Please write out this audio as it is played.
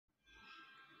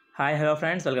Hi, hello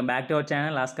friends, welcome back to our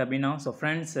channel AskAbhi Now. So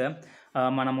friends,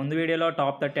 మన ముందు వీడియోలో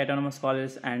top 30 autonomous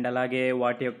colleges and అలాగే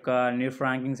వాటి యొక్క new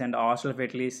rankings and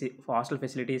hostel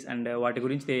facilities and వాటి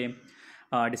గురించి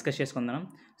డిస్కస్ చేసుకుందాం.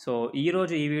 సో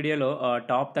ఈరోజు ఈ వీడియోలో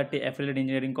top 30 affiliated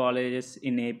engineering colleges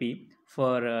in AP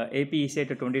for AP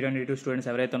ECET 2022 students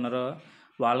ఎవరైతే ఉన్నారో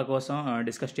వాళ్ళ కోసం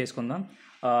డిస్కస్ చేసుకుందాం.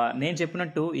 నేను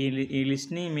చెప్పినట్టు ఈ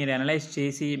లిస్ట్ని మీరు అనలైజ్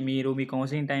చేసి మీరు మీ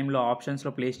కౌన్సిలింగ్ టైంలో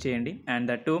ఆప్షన్స్లో ప్లేస్ చేయండి అండ్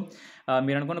దట్టు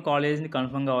మీరు అనుకున్న కాలేజ్ని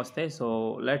కన్ఫర్మ్గా వస్తాయి. So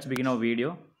let's begin our video.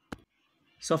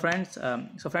 So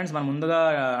friends మనం ముందుగా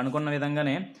అనుకున్న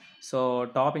విధంగానే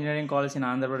top engineering college in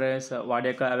Andhra Pradesh వాటి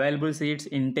యొక్క available seats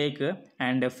intake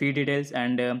and fee details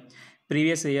and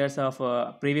previous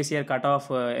year cut off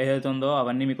ఏదైతే ఉందో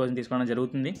అవన్నీ మీకోసం తీసుకోవడం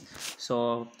జరుగుతుంది. సో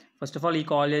ఫస్ట్ ఆఫ్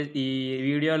ఆల్ ఈ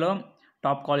వీడియోలో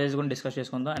టాప్ కాలేజ్ గురించి డిస్కస్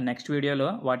చేసుకుందాం అండ్ నెక్స్ట్ వీడియోలో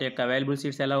వాటి యొక్క అవైలబుల్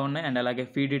సీట్స్ ఎలా ఉన్నాయి అండ్ అలాగే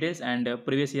fee details and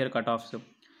previous year cut offs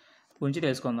గురించి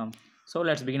తెలుసుకుందాం. So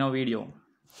let's begin our video.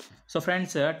 So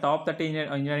friends, top 30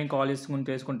 engineering colleges గురించి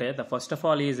తెలుసుకుంటే the first of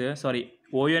all is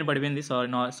OU అని పడిపోయింది.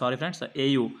 Sorry friends,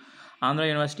 AU Andhra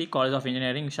university college of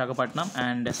engineering Visakhapatnam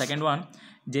and second one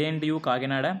JNTU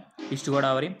Kakinada east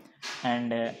Godavari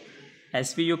and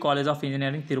SVU college of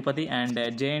engineering Tirupati and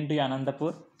JNTU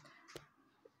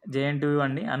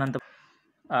అండి Anantapur.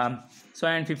 So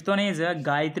and fifth one is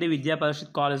Gayatri విద్యా పరిషత్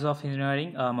college of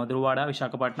engineering Madhurawada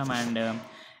Visakhapatnam and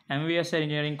MVSR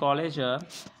engineering college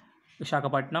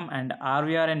Visakhapatnam and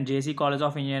RVR and JC college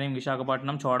of engineering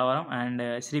Visakhapatnam Chodavaram and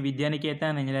Shri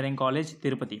Vidyanikethan engineering college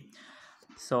Tirupati.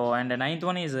 So and ninth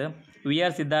one is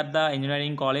VR Siddhartha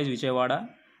engineering college Vijayawada,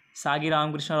 సాగి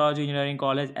Ramakrishna Raju engineering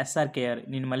college SRKR.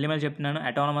 నేను మళ్ళీ చెప్తున్నాను,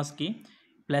 అటానమస్కి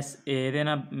plus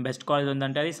ఏదైనా best college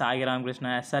ఉందంటే అది సాగి Ramakrishna,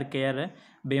 SRKR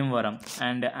Bhimavaram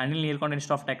and Anil Nelakonda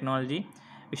institute of technology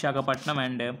Visakhapatnam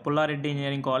and Pulla Reddy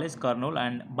engineering college Kurnool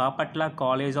and Bapatla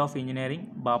college of engineering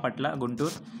Bapatla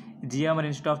Guntur, GMR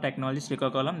institute of technology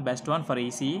Srikakulam best one for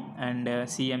ECE and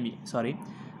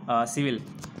civil,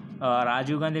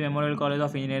 Rajiv Gandhi memorial college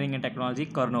of engineering and technology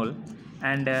Kurnool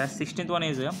and 16th one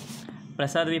is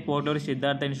Prasad we Poturi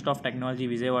Siddhartha institute of technology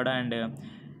Vijayawada and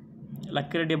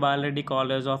Lakkireddy Bala Reddy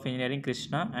college of engineering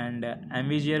Krishna and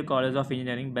MVGR college of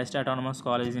engineering best autonomous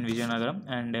college in Vizianagaram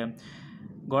and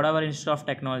Godavari institute of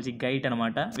technology GIET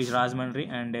అనమాట which Rajahmundry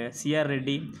and CR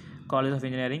Reddy college of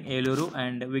engineering Eluru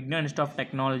and Vignan institute of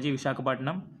technology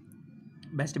Visakhapatnam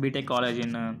best BTech college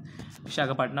in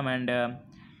Visakhapatnam and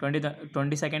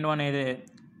 22nd one అయితే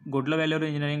గుడ్లవెల్లూరు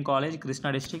engineering college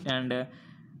Krishna district and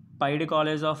Paidi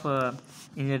college of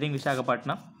engineering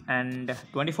Visakhapatnam and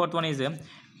 24th one is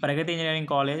Pragathi engineering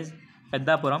college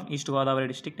Peddapuram east Godavari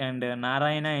district and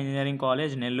Narayana engineering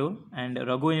college Nellore and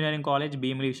Raghu engineering college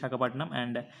Bheemili Visakhapatnam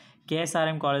and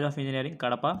KSRM college of engineering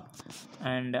Kadapa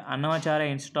and Annamacharya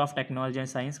institute of technology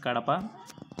and science Kadapa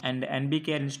and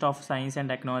NBKR institute of science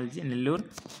and technology Nellore,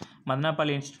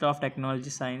 Madanapalle institute of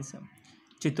technology science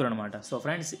Chittoor అనమాట. So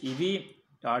friends, ఇవి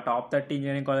top 30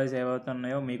 engineering colleges ఏవైతే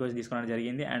ఉన్నాయో మీకోసం తీసుకోవడం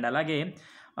జరిగింది and అలాగే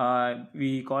ఈ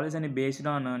college అని బేస్డ్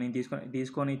ఆన్ నేను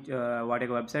తీసుకొని వాటి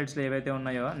యొక్క వెబ్సైట్స్లో ఏవైతే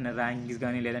ఉన్నాయో ర్యాంకింగ్స్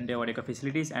కానీ లేదంటే వాటి యొక్క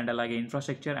ఫెసిలిటీస్ అండ్ అలాగే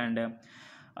ఇన్ఫ్రాస్ట్రక్చర్ అండ్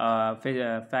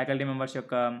ఫ్యాకల్టీ మెంబర్స్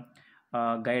యొక్క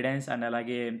గైడెన్స్ అండ్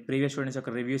అలాగే ప్రీవియస్ స్టూడెంట్స్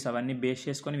యొక్క రివ్యూస్ అవన్నీ బేస్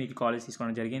చేసుకొని మీకు కాలేజ్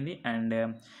తీసుకోవడం జరిగింది. అండ్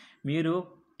మీరు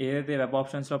ఏదైతే వెబ్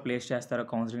ఆప్షన్స్లో ప్లేస్ చేస్తారో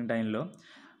కౌన్సిలింగ్ టైంలో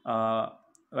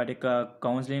వాటి యొక్క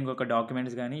కౌన్సిలింగ్ యొక్క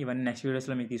డాక్యుమెంట్స్ కానీ ఇవన్నీ నెక్స్ట్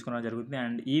వీడియోస్లో మీకు తీసుకోవడం జరుగుతుంది.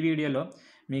 అండ్ ఈ వీడియోలో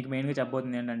మీకు మెయిన్గా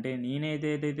చెప్పబోతుంది ఏంటంటే,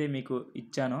 నేనైతే మీకు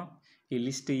ఇచ్చానో ఈ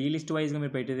లిస్ట్ వైజ్గా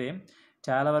మీరు పెట్టితే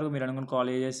చాలా వరకు మీరు అనుకున్న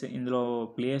కాలేజెస్ ఇందులో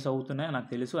ప్లేస్ అవుతున్నాయి నాకు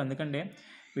తెలుసు. ఎందుకంటే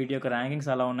వీటి యొక్క ర్యాంకింగ్స్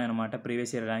అలా ఉన్నాయన్నమాట,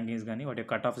 ప్రీవియస్ ఇయర్ ర్యాంకింగ్స్ కానీ వాటి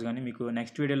యొక్క కట్ ఆఫ్స్ కానీ మీకు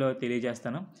నెక్స్ట్ వీడియోలో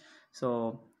తెలియజేస్తాను. So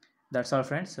that's all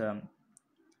friends.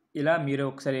 ఇలా మీరు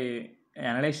ఒకసారి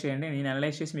అనలైజ్ చేయండి, నేను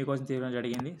అనలైజ్ చేసి మీకోసం తీయడం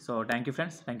జరిగింది. So thank you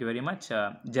friends, thank you very much.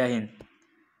 జై హింద్.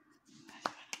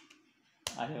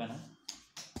 అదేనా.